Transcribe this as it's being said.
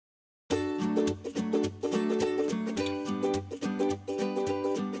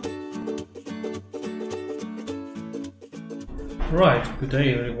Right, good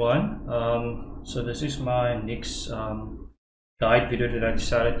day everyone. So this is my next guide video that I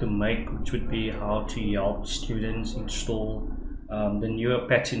decided to make, which would be how to help students install the new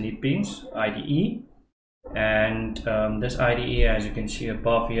Apache NetBeans IDE. And this IDE, as you can see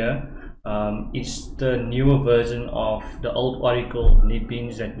above here, is the newer version of the old Oracle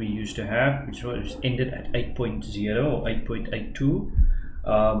NetBeans that we used to have, which was ended at 8.0 or 8.82.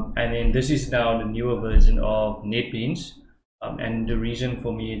 And then this is now the newer version of NetBeans. And the reason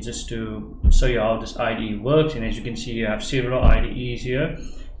for me is just to show you how this IDE works. And as you can see, you have several IDEs here.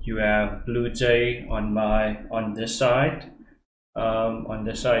 You have BlueJ on this side,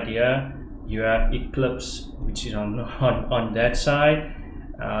 here. You have Eclipse, which is on that side.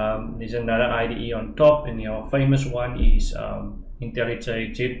 There's another IDE on top, and your famous one is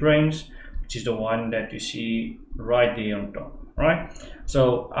IntelliJ JetBrains, which is the one that you see right there on top. Right,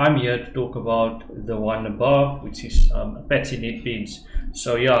 so I'm here to talk about the one above, which is Apache NetBeans.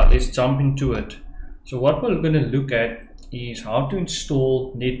 So yeah, let's jump into it. So what we're going to look at is how to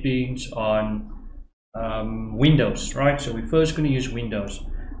install NetBeans on Windows, right? So we're first going to use Windows,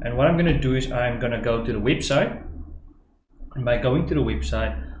 and what I'm going to do is I'm going to go to the website, and by going to the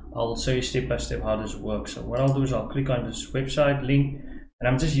website I'll show you step by step how this works. So what I'll do is I'll click on this website link, and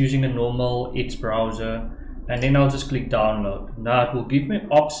I'm just using a normal Edge browser. And then I'll just click download. Now it will give me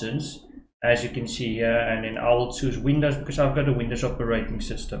options, as you can see here, and then I will choose Windows because I've got a Windows operating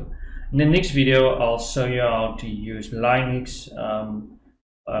system. In the next video I'll show you how to use Linux,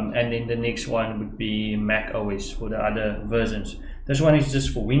 and then the next one would be Mac OS for the other versions. This one is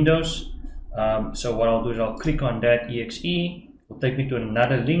just for Windows. So what I'll do is I'll click on that exe. It will take me to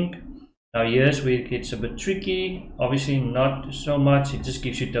another link. Now here's where it gets a bit tricky. Obviously not so much, it just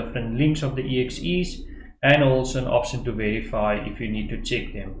gives you different links of the exes, and also an option to verify if you need to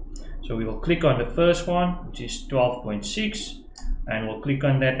check them. So we will click on the first one, which is 12.6, and we'll click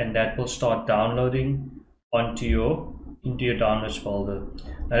on that, and that will start downloading into your downloads folder.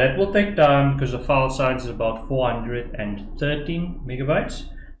 Now that will take time because the file size is about 413 megabytes.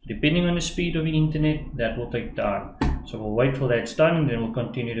 Depending on the speed of the internet, that will take time. So we'll wait till that's done, and then we'll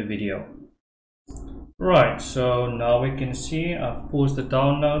continue the video. Right, so now we can see I've paused the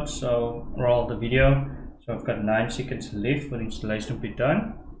download, so roll the video. So I've got 9 seconds left for the installation to be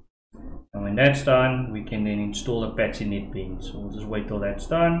done. And when that's done, we can then install Apache NetBeans. So we'll just wait till that's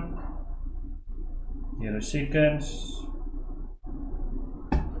done. 0 seconds.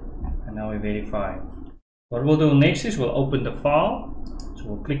 And now we verify. What we'll do next is we'll open the file. So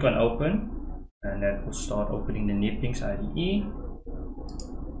we'll click on open, and that will start opening the NetBeans IDE.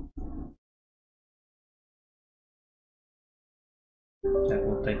 That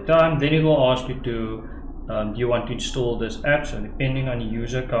will take time. Then it will ask you to do you want to install this app. So depending on the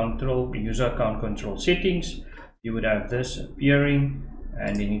user account control settings, you would have this appearing,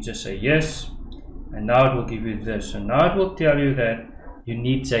 and then you just say yes, and now it will give you this. So now it will tell you that you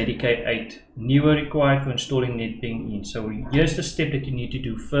need JDK 8 newer required for installing NetBeans. So here's the step that you need to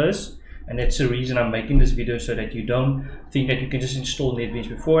do first, and that's the reason I'm making this video, so that you don't think that you can just install NetBeans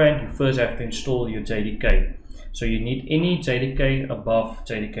beforehand. You first have to install your JDK. So you need any JDK above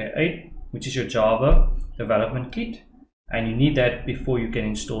JDK 8, which is your Java development kit, and you need that before you can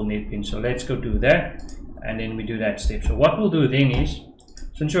install NetBeans. So let's go do that, and then we do that step. So what we'll do then is,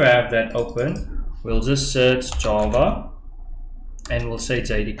 since you have that open, we'll just search Java, and we'll say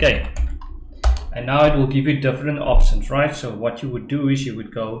JDK, and now it will give you different options, right? So what you would do is you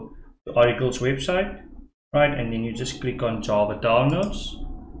would go to Oracle's website, right, and then you just click on Java downloads.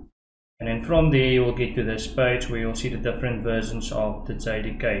 And then from there you will get to this page where you'll see the different versions of the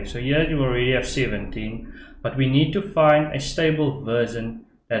JDK. So here you already have 17, but we need to find a stable version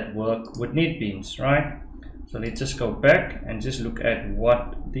that works with NetBeans, right? So let's just go back and just look at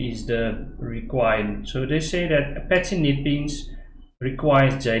what is the requirement. So they say that Apache NetBeans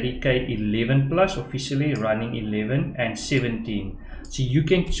requires JDK 11 plus, officially running 11 and 17. So you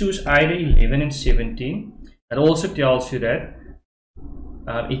can choose either 11 and 17. That also tells you that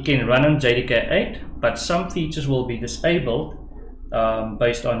it can run on JDK 8, but some features will be disabled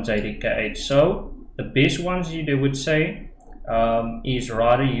based on JDK 8. So the best ones they would say is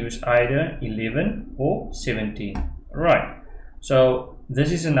rather use either 11 or 17. Right. So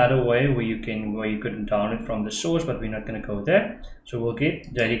this is another way where you could download from the source, but we're not going to go there. So we'll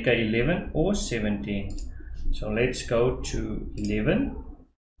get JDK 11 or 17. So let's go to 11,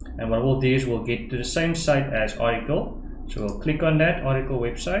 and what we'll do is we'll get to the same site as Oracle. So we'll click on that Oracle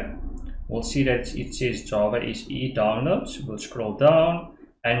website. We'll see that it says Java SE downloads. We'll scroll down,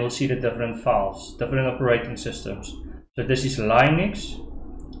 and we'll see the different files, different operating systems. So this is Linux,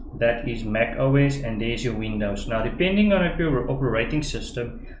 that is Mac OS, and there's your Windows. Now depending on your operating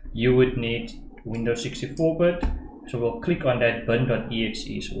system, you would need Windows 64-bit, so we'll click on that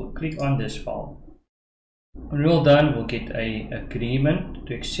bin.exe. So we'll click on this file. When we're all done, we'll get a agreement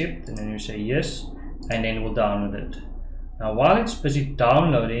to accept, and then you say yes, and then we'll download it. Now while it's busy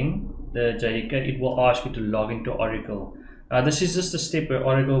downloading the JDK, it will ask you to log into Oracle. Now this is just a step where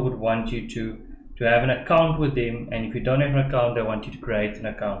Oracle would want you to have an account with them, and if you don't have an account, they want you to create an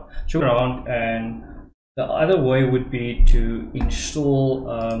account. So around, and the other way would be to install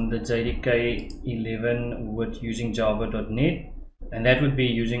the JDK 11 with using java.net, and that would be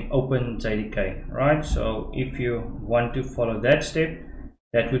using OpenJDK, right? So if you want to follow that step,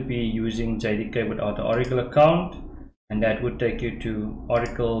 that would be using JDK without the Oracle account, and that would take you to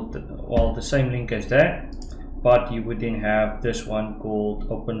Oracle, well, the same link as that, but you would then have this one called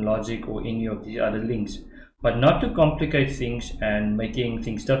OpenLogic or any of the other links. But not to complicate things and making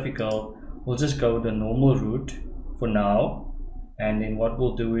things difficult, we'll just go the normal route for now, and then what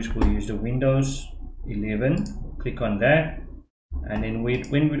we'll do is we'll use the Windows 11, click on that, and then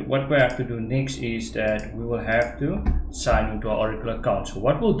what we have to do next is that we will have to sign into our Oracle account. So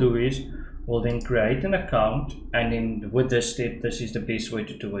what we'll do is we'll then create an account, and then with this step, this is the best way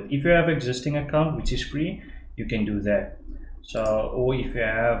to do it. If you have an existing account which is free, you can do that. So, or if you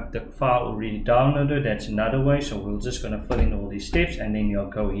have the file already downloaded, that's another way. So we're just going to fill in all these steps, and then you'll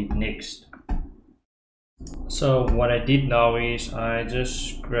go hit next. So what I did now is I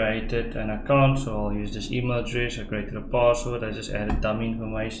just created an account. So I'll use this email address. I created a password. I just added dummy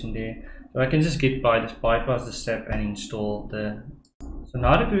information there, so I can just bypass the step and install the. So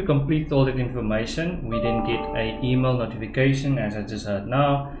now that we complete all that information, we then get an email notification, as I just heard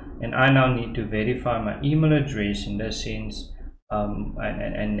now, and I now need to verify my email address in this sense,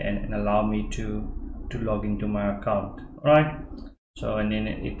 and allow me to log into my account, right? So, and then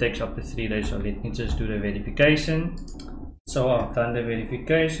it takes up to 3 days, so let me just do the verification. So I've done the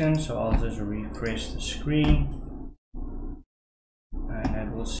verification, so I'll just refresh the screen, and I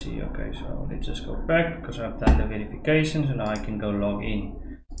will see. Okay, so let's just go back because I've done the verification, so now I can go log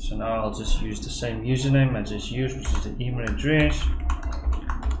in. So now I'll just use the same username I just used, which is the email address.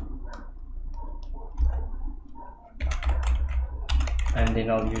 And then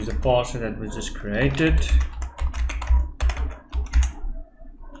I'll use the password that was just created.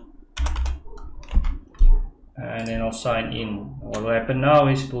 And then I'll sign in. What will happen now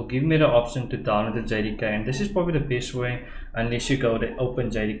is it will give me the option to download the JDK, and this is probably the best way unless you go the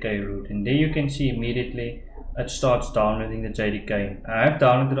OpenJDK route, and there you can see immediately it starts downloading the JDK. I have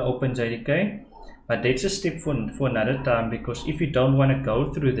downloaded the OpenJDK, but that's a step for another time, because if you don't want to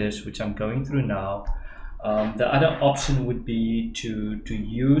go through this, which I'm going through now, the other option would be to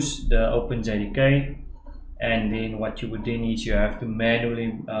use the OpenJDK, and then what you would then is you have to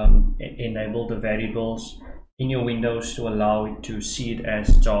manually enable the variables in your Windows to allow it to see it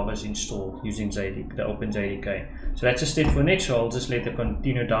as Java's installed using JDK, the OpenJDK. So that's a step for next, so I'll just let it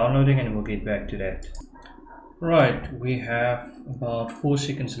continue downloading and we'll get back to that. Right, we have about 4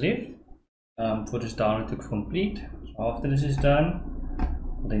 seconds left for this download to complete. So after this is done,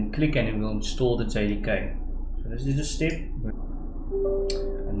 we'll then click and it will install the JDK. So this is the step,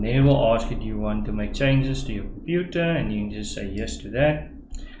 and then it will ask you, do you want to make changes to your computer, and you can just say yes to that.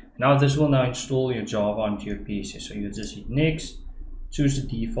 Now this will now install your Java onto your PC, so you just hit next, choose the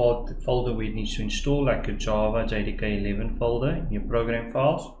default folder where it needs to install, like your Java JDK 11 folder in your program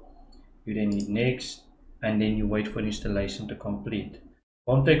files. You then hit next, and then you wait for the installation to complete.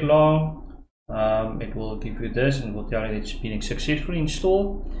 Won't take long. It will give you this and will tell you that it's been successfully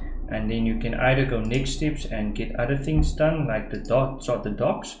installed, and then you can either go next steps and get other things done like the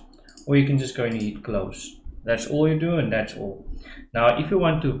docs, or you can just go and hit close. That's all you do, and that's all. Now if you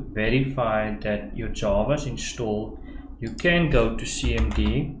want to verify that your Java is installed, you can go to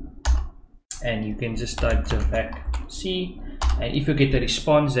CMD and you can just type C, and if you get a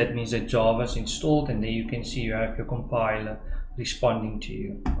response, that means that Java is installed, and there you can see you have your compiler responding to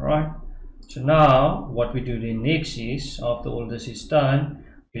you. Right, so now what we do then next is, after all this is done,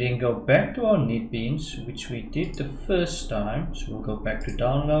 we then go back to our NetBeans, which we did the first time. So we'll go back to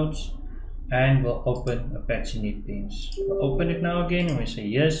downloads and we'll open Apache NetBeans. We'll open it now again and we say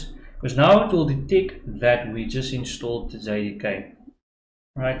yes, because now it will detect that we just installed the JDK.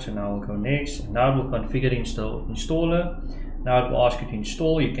 Right, so now we'll go next, and now it will configure installer. Now it will ask you to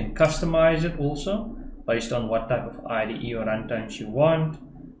install. You can customize it also based on what type of IDE or runtimes you want.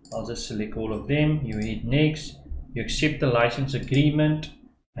 I'll just select all of them. You hit next, you accept the license agreement,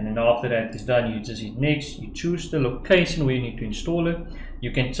 and then after that is done, you just hit next. You choose the location where you need to install it.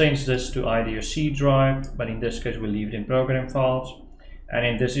 You can change this to either your C drive, but in this case we'll leave it in program files, and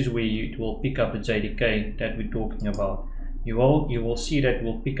then this is where it will pick up the JDK that we're talking about. You will see that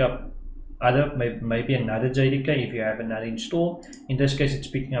we'll pick up other, maybe another JDK if you have another install. In this case, it's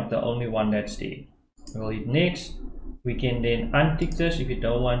picking up the only one that's there. We'll hit next. We can then untick this if you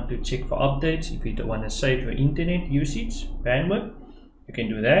don't want to check for updates. If you don't want to save your internet usage bandwidth, you can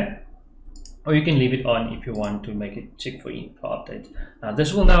do that, or you can leave it on if you want to make it check for updates. Now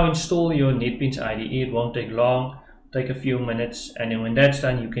this will now install your NetBeans IDE. It won't take long, take a few minutes, and then when that's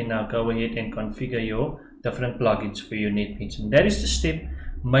done, you can now go ahead and configure your different plugins for your NetBeans. And that is the step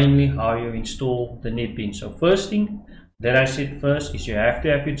mainly how you install the NetBeans. So first thing that I said first is you have to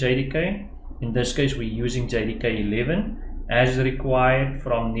have your JDK. In this case, we're using JDK 11 as required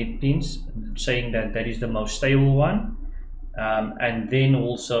from NetBeans, saying that that is the most stable one. And then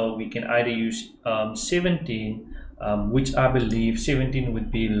also we can either use 17, which I believe 17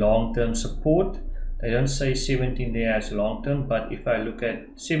 would be long-term support. They don't say 17 there as long-term, but if I look at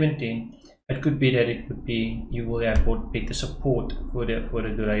 17, it could be that it would be you will have better support for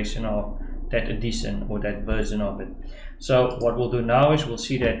the duration of that edition or that version of it. So what we'll do now is we'll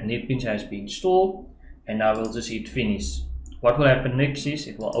see that NetBeans has been installed, and now we'll just hit finish. What will happen next is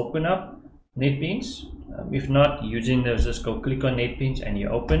it will open up NetBeans. If not using those, just go click on NetBeans and you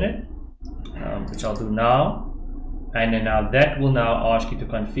open it, which I'll do now. And then now that will now ask you to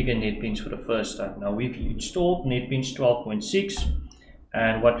configure NetBeans for the first time. Now we've installed NetBeans 12.6,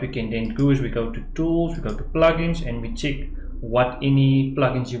 and what we can then do is we go to tools, we go to plugins, and we check what any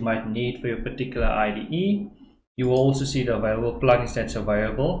plugins you might need for your particular IDE. You will also see the available plugins that's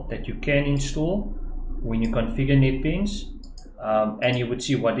available that you can install when you configure NetBeans, and you would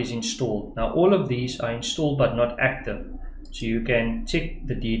see what is installed. Now all of these are installed but not active, so you can check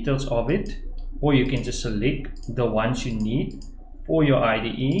the details of it, or you can just select the ones you need for your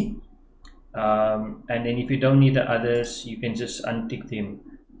IDE, and then if you don't need the others, you can just untick them,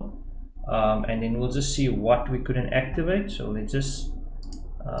 and then we'll just see what we couldn't activate. So let's just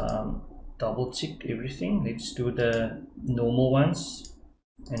double check everything. Let's do the normal ones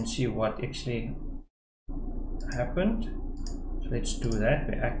and see what actually happened. So let's do that.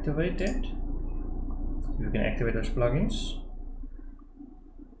 We activate it. So we can activate those plugins.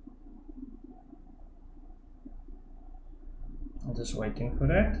 I'm just waiting for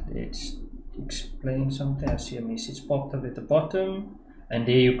that. Let's explain something. I see a message popped up at the bottom, and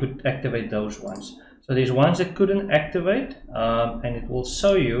there you could activate those ones. So there's ones that couldn't activate, and it will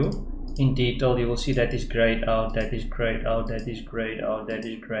show you in detail. You will see that is grayed out, that is grayed out, that is grayed out, that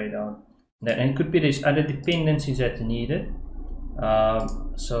is grayed out. And it could be there's other dependencies that are needed.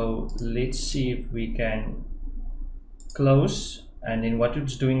 So let's see if we can close, and then what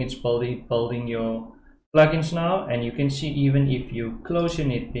it's doing, it's building your plugins now. And you can see even if you close your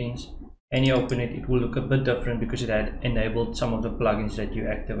NetBeans and you open it, it will look a bit different because it had enabled some of the plugins that you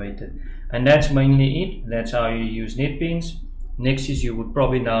activated. And that's mainly it. That's how you use NetBeans. Next is you would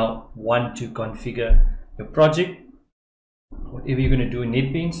probably now want to configure your project. Whatever you're going to do in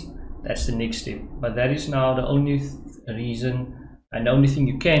NetBeans, that's the next step. But that is now the only reason and the only thing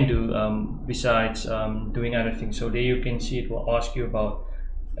you can do besides doing other things. So there you can see it will ask you about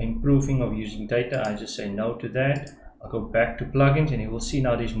improving or using data. I just say no to that. I'll go back to plugins, and you will see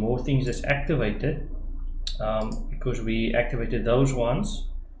now there's more things that's activated because we activated those ones.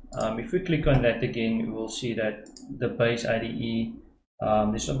 If we click on that again, you will see that the base IDE,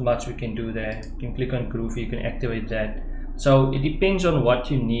 there's not much we can do there. You can click on Groovy, you can activate that. So it depends on what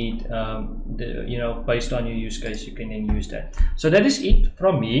you need, based on your use case, you can then use that. So that is it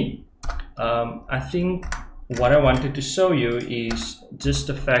from me. I think what I wanted to show you is just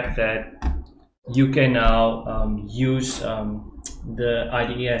the fact that you can now use the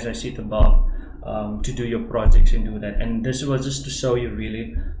IDE as I said above to do your projects and do that. And this was just to show you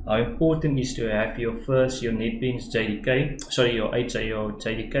really how important it is to have your NetBeans JDK, sorry, your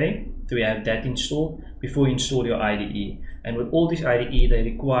JDK, to have that installed before you install your IDE. And with all these IDE, they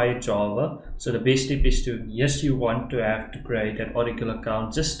require Java. So the best tip is to, yes, you want to have to create that Oracle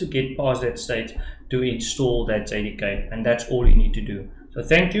account just to get past that stage to install that JDK, and that's all you need to do. So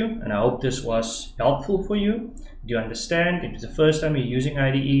thank you, and I hope this was helpful for you. Do you understand? If it's the first time you're using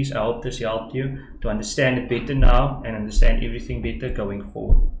IDEs, I hope this helped you to understand it better now and understand everything better going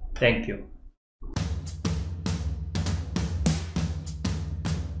forward. Thank you.